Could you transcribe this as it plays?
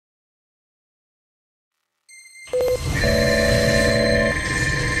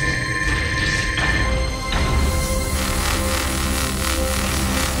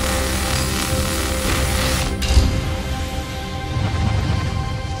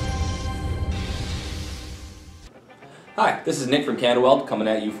Hi, this is Nick from Canaweld coming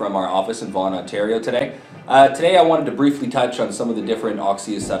at you from our office in Vaughan, Ontario today. Today I wanted to briefly touch on some of the different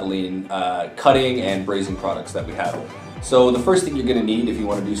OXY Acetylene cutting and brazing products that we have. So the first thing you're going to need if you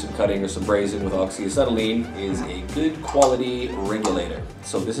want to do some cutting or some brazing with OXY Acetylene is a good quality regulator.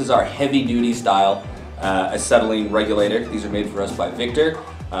 So this is our heavy duty style acetylene regulator. These are made for us by Victor.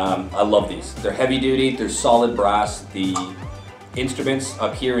 I love these. They're heavy duty, they're solid brass. The instruments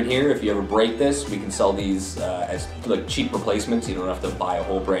up here and here, if you ever break this, we can sell these as like cheap replacements. You don't have to buy a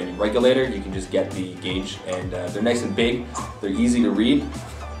whole brand new regulator. You can just get the gauge, and they're nice and big. They're easy to read,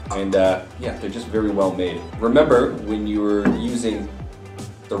 and yeah, they're just very well made. Remember, when you're using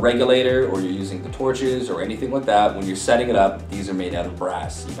the regulator or you're using the torches or anything like that, when you're setting it up, these are made out of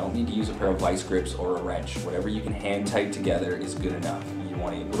brass. You don't need to use a pair of vice grips or a wrench. Whatever you can hand tight together is good enough. You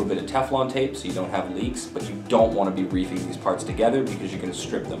want a little bit of Teflon tape so you don't have leaks, but you don't want to be reefing these parts together because you're going to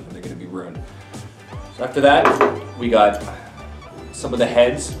strip them and they're going to be ruined. So after that, we got some of the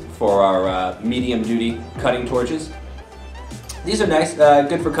heads for our medium duty cutting torches. These are nice,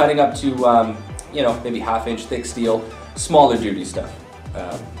 good for cutting up to, you know, maybe 1/2 inch thick steel, smaller duty stuff.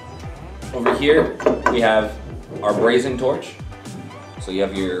 Over here we have our Brazing Torch. So you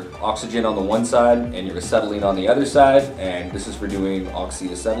have your oxygen on the one side and your acetylene on the other side, and this is for doing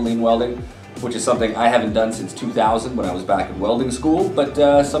OXY Acetylene welding, which is something I haven't done since 2000 when I was back in welding school, but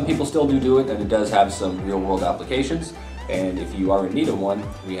some people still do it, and it does have some real world applications, and if you are in need of one,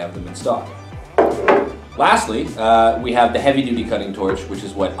 we have them in stock. Lastly, we have the heavy duty cutting torch, which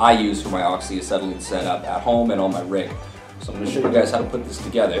is what I use for my OXY Acetylene setup at home and on my rig. So I'm going to show you guys how to put this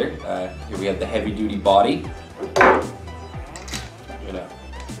together. Here we have the heavy duty body. I'm going to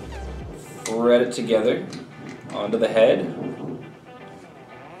thread it together onto the head.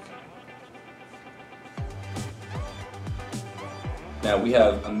 Now we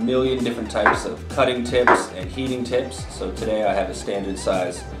have a million different types of cutting tips and heating tips. So today I have a standard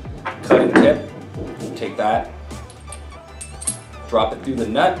size cutting tip. Take that, drop it through the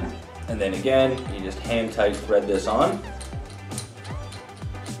nut, and then again, you just hand tight thread this on.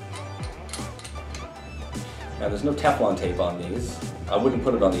 Now there's no Teflon tape on these. I wouldn't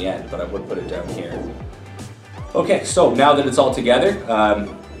put it on the end, but I would put it down here. Okay, so now that it's all together,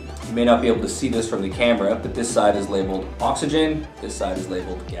 you may not be able to see this from the camera, but this side is labeled oxygen, this side is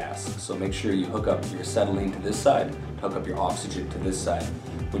labeled gas. So make sure you hook up your acetylene to this side, hook up your oxygen to this side.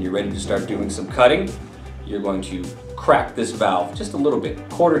 When you're ready to start doing some cutting, you're going to crack this valve just a little bit,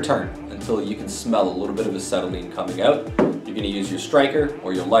 quarter turn, until you can smell a little bit of acetylene coming out. You're going to use your striker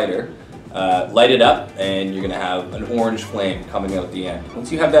or your lighter. Light it up, and you're going to have an orange flame coming out the end.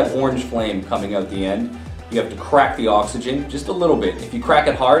 Once you have that orange flame coming out the end, you have to crack the oxygen just a little bit. If you crack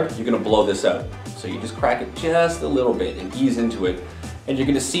it hard, you're going to blow this out. So you just crack it just a little bit and ease into it, and you're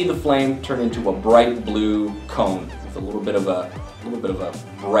going to see the flame turn into a bright blue cone with a little bit of a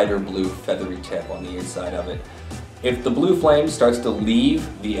brighter blue feathery tip on the inside of it. If the blue flame starts to leave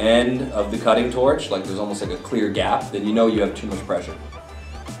the end of the cutting torch, like there's almost like a clear gap, then you know you have too much pressure.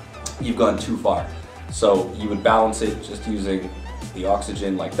 You've gone too far. So you would balance it just using the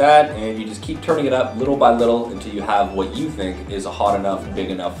oxygen like that, and you just keep turning it up little by little until you have what you think is a hot enough, big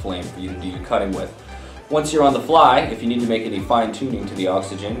enough flame for you to do your cutting with. Once you're on the fly, if you need to make any fine tuning to the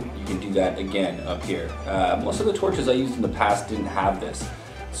oxygen, you can do that again up here. Most of the torches I used in the past didn't have this.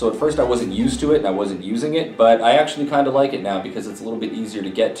 So at first I wasn't used to it and I wasn't using it, but I actually kind of like it now because it's a little bit easier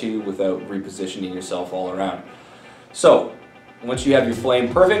to get to without repositioning yourself all around. So once you have your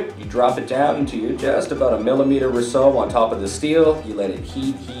flame perfect, you drop it down until you're just about 1 millimeter or so on top of the steel. You let it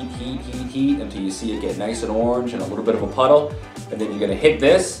heat until you see it get nice and orange and a little bit of a puddle. And then you're going to hit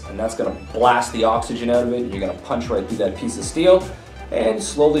this, and that's going to blast the oxygen out of it. And you're going to punch right through that piece of steel and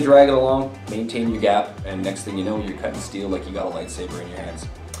slowly drag it along, maintain your gap, and next thing you know, you're cutting steel like you got a lightsaber in your hands.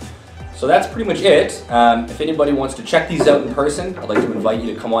 So that's pretty much it. If anybody wants to check these out in person, I'd like to invite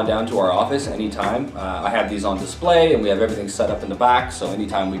you to come on down to our office anytime. I have these on display, and we have everything set up in the back, so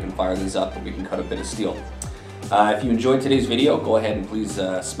anytime we can fire these up and we can cut a bit of steel. If you enjoyed today's video, go ahead and please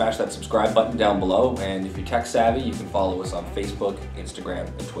smash that subscribe button down below, and if you're tech savvy, you can follow us on Facebook, Instagram,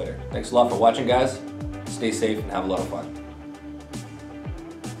 and Twitter. Thanks a lot for watching, guys. Stay safe and have a lot of fun.